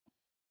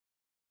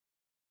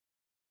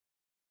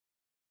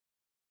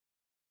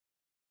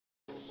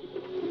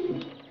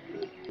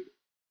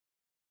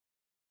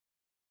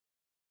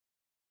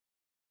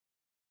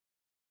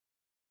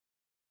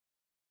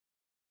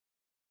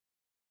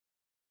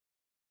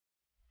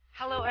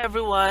Hello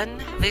everyone,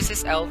 this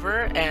is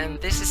Elver and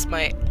this is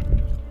my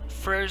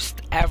first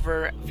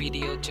ever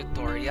video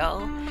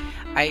tutorial.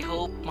 I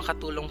hope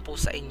makatulong po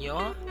sa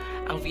inyo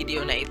ang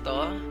video na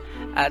ito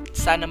at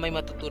sana may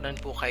matutunan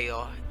po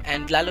kayo.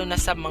 And lalo na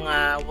sa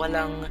mga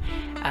walang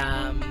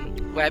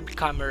web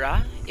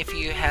camera, if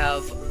you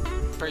have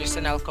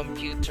personal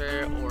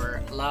computer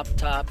or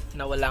laptop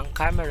na walang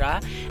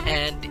camera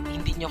and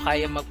hindi nyo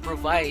kaya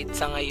mag-provide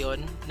sa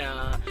ngayon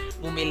na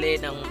bumili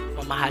ng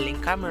mamahaling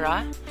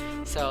camera,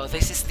 so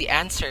this is the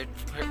answer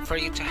for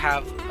you to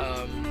have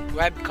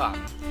webcam.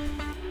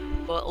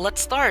 Well,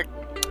 let's start.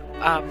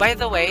 By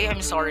the way,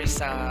 I'm sorry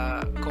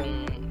sa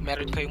kung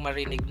meron kayong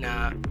marinig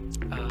na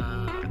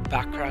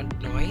background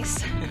noise.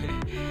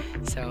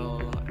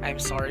 So I'm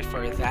sorry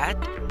for that.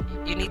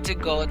 You need to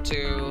go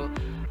to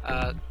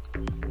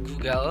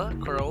Google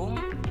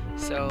Chrome.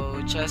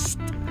 So just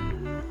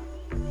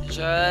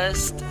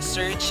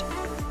search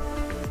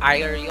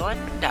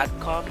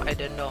IRIUN.com. I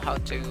don't know how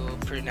to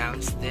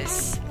pronounce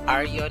this.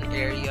 IRIUN.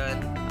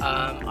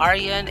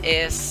 IRIUN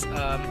is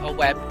a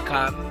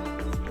webcam.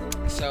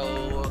 So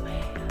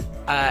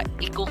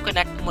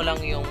i-connect mo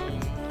lang yung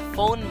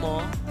phone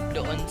mo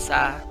doon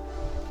sa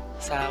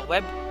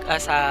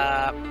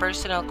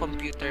personal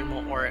computer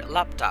mo or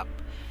laptop.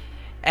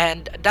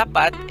 And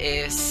dapat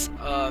is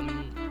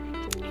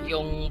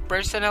yung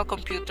personal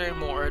computer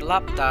mo or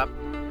laptop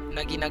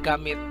na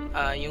ginagamit,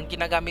 yung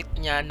ginagamit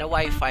niya na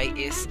Wi-Fi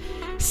is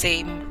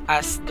same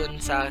as dun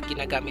sa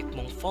ginagamit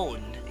mong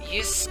phone.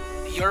 Use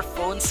your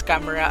phone's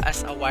camera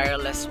as a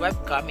wireless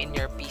webcam in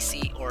your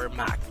PC or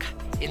Mac.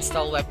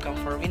 Install webcam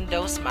for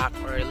Windows, Mac,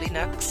 or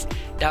Linux.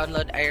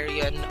 Download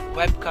IRIUN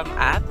webcam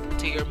app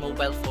to your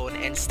mobile phone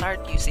and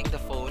start using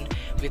the phone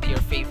with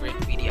your favorite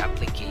video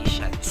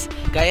applications.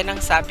 Gaya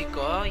ng sabi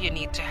ko, you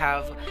need to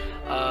have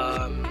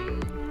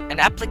an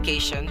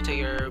application to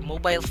your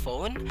mobile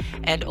phone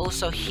and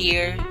also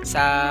here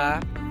sa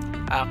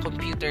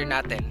computer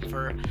natin.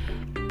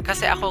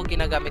 Kasi ako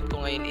ginagamit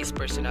ko ngayon is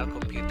personal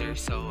computer,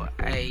 so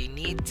I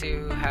need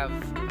to have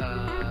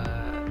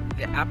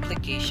the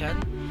application.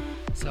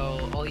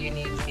 So all you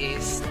need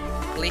is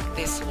click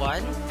this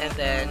one and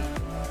then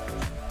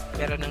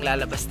meron ng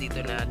lalabas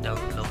dito na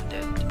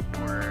downloaded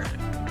or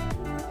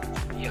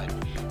yun.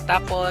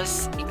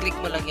 Tapos i-click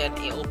mo lang yan,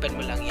 i-open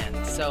mo lang yan.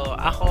 So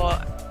ako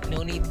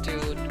no need to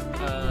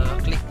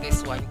click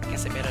this one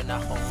kasi meron na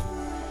akong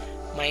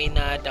may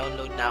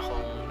na-download na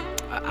akong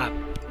app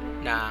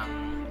ng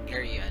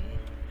IRIUN.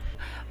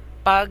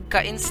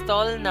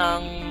 Pagka-install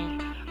ng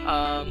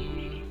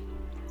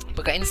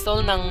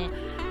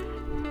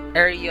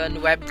IRIUN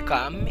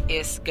webcam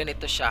is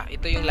ganito siya.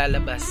 Ito yung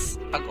lalabas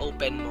pag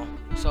open mo.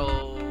 So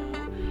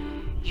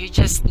you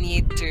just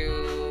need to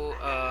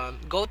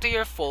go to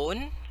your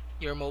phone,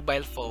 your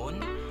mobile phone.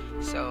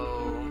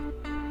 So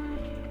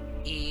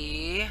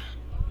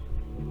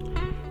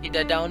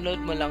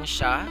ida-download mo lang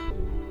siya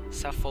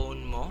sa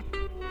phone mo.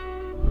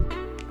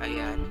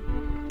 Ayan.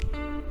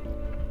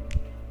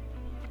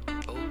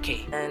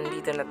 Okay. And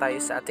dito na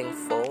tayo sa ating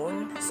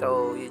phone.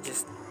 So you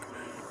just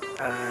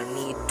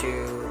need to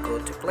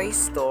go to Play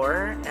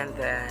Store and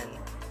then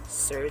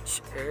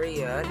search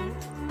IRIUN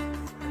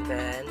and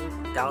then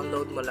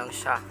download mo lang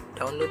siya.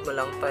 Download mo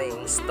lang to,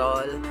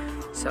 install.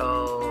 So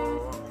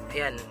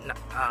ayan,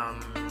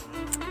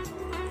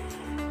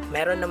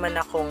 meron naman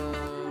akong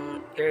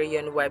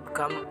IRIUN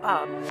webcam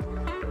app.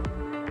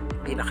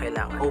 Hindi na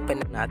kailangan.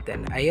 Open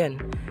natin. Ayun.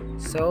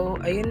 So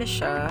ayun na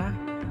siya.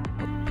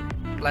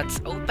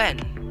 Let's open.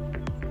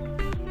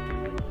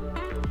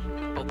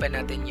 Open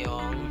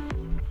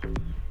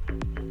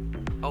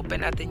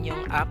natin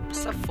yung app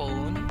sa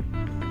phone.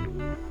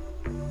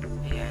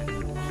 Ayan.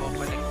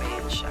 Kukonect na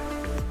yan siya.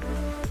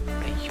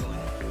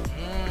 Ayun.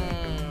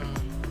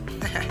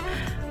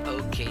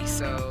 Okay,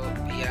 so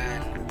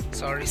ayan.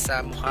 Sorry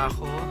sa mukha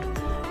ko.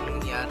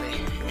 Anong nangyari?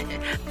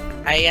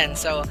 Ayan,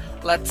 so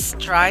let's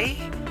try.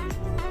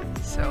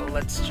 So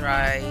let's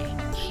try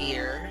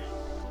here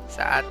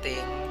sa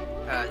ating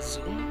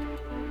Zoom.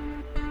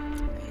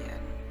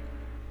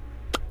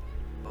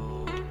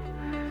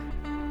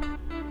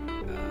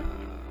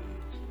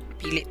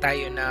 Pili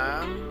tayo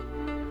ng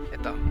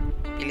ito.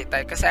 Pili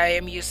tayo kasi I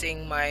am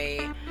using my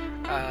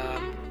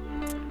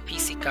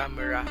PC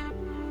camera.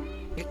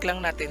 Click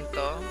lang natin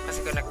to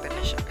kasi connected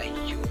na siya.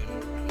 Ayun.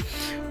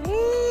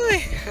 Uy!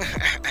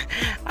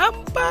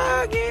 Ang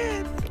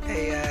pangit!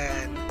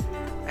 Ayan.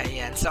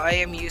 Ayan. So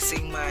I am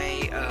using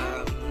my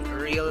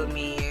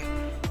Realme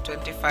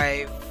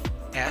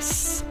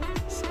 25S.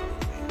 So,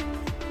 ayan.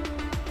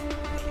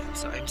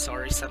 So I'm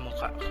sorry sa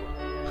mukha ko.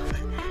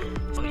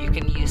 So you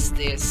can use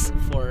this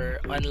for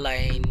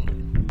online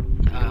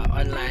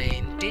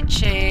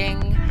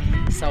teaching,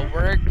 sa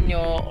work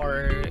nyo,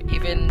 or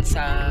even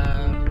sa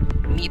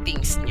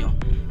meetings nyo.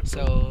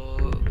 So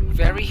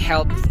very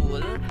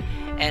helpful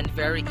and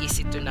very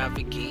easy to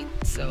navigate.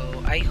 So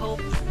I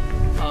hope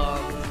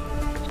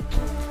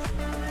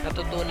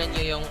natutunan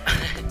nyo yung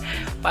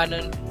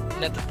paano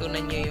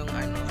natutunan nyo yung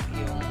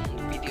yung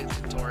video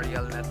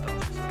tutorial na to.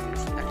 So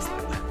it's next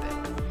natin.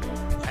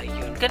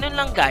 Ayun. ganun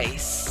lang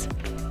guys.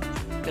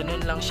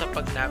 Ganun lang siya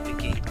pag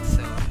navigate.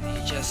 So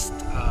you just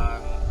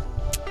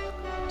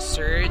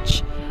search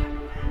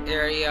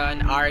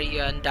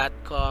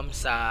IRIUN.com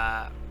sa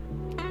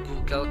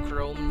Google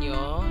Chrome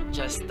nyo.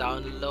 Just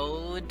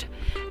download,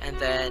 and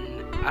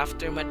then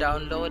after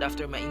ma-download,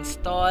 after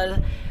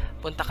ma-install,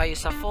 punta kayo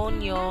sa phone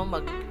nyo,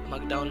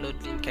 mag-download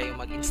din kayo,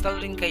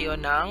 mag-install din kayo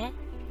ng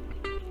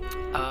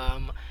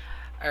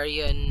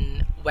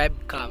IRIUN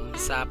Webcam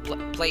sa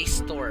Play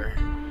Store.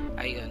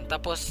 Ayun.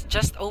 Tapos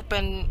just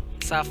open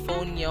sa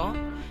phone nyo,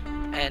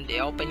 and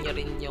i-open nyo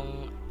rin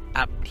yung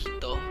app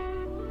dito.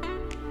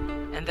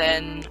 And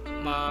then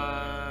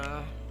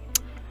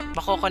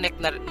mako-connect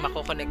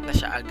na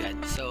siya agad.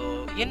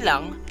 So, yun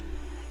lang.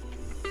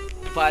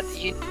 But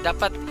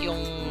dapat yung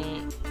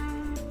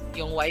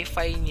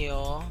Wi-Fi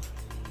nyo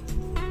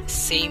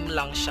same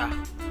lang siya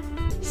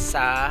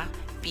sa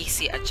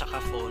PC at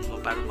saka phone mo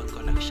para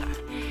mag-connect siya.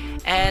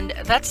 And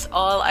that's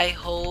all. I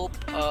hope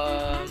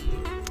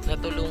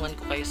natulungan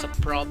ko kayo sa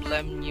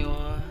problem nyo.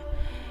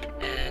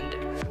 And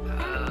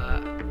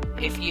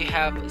if you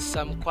have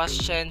some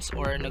questions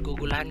or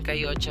nagugulahan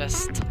kayo,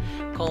 just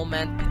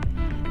comment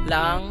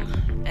lang,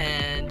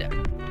 and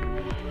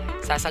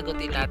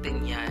sasagutin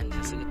natin yan.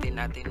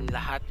 Sasagutin natin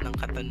lahat ng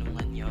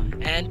katanungan nyo.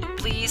 And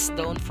please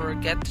don't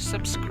forget to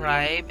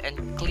subscribe and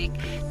click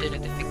the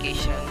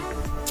notification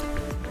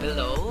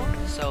below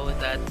so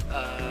that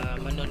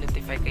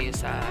manonotify kayo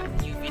sa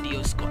new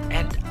videos ko.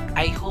 And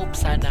I hope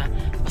sana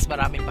mas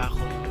marami pa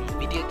akong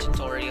video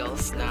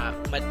tutorials na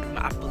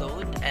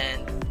ma-upload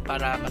and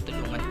para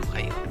matulungan ko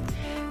kayo.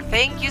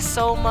 Thank you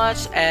so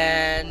much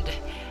and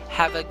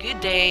have a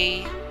good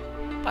day.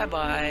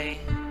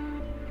 Bye-bye.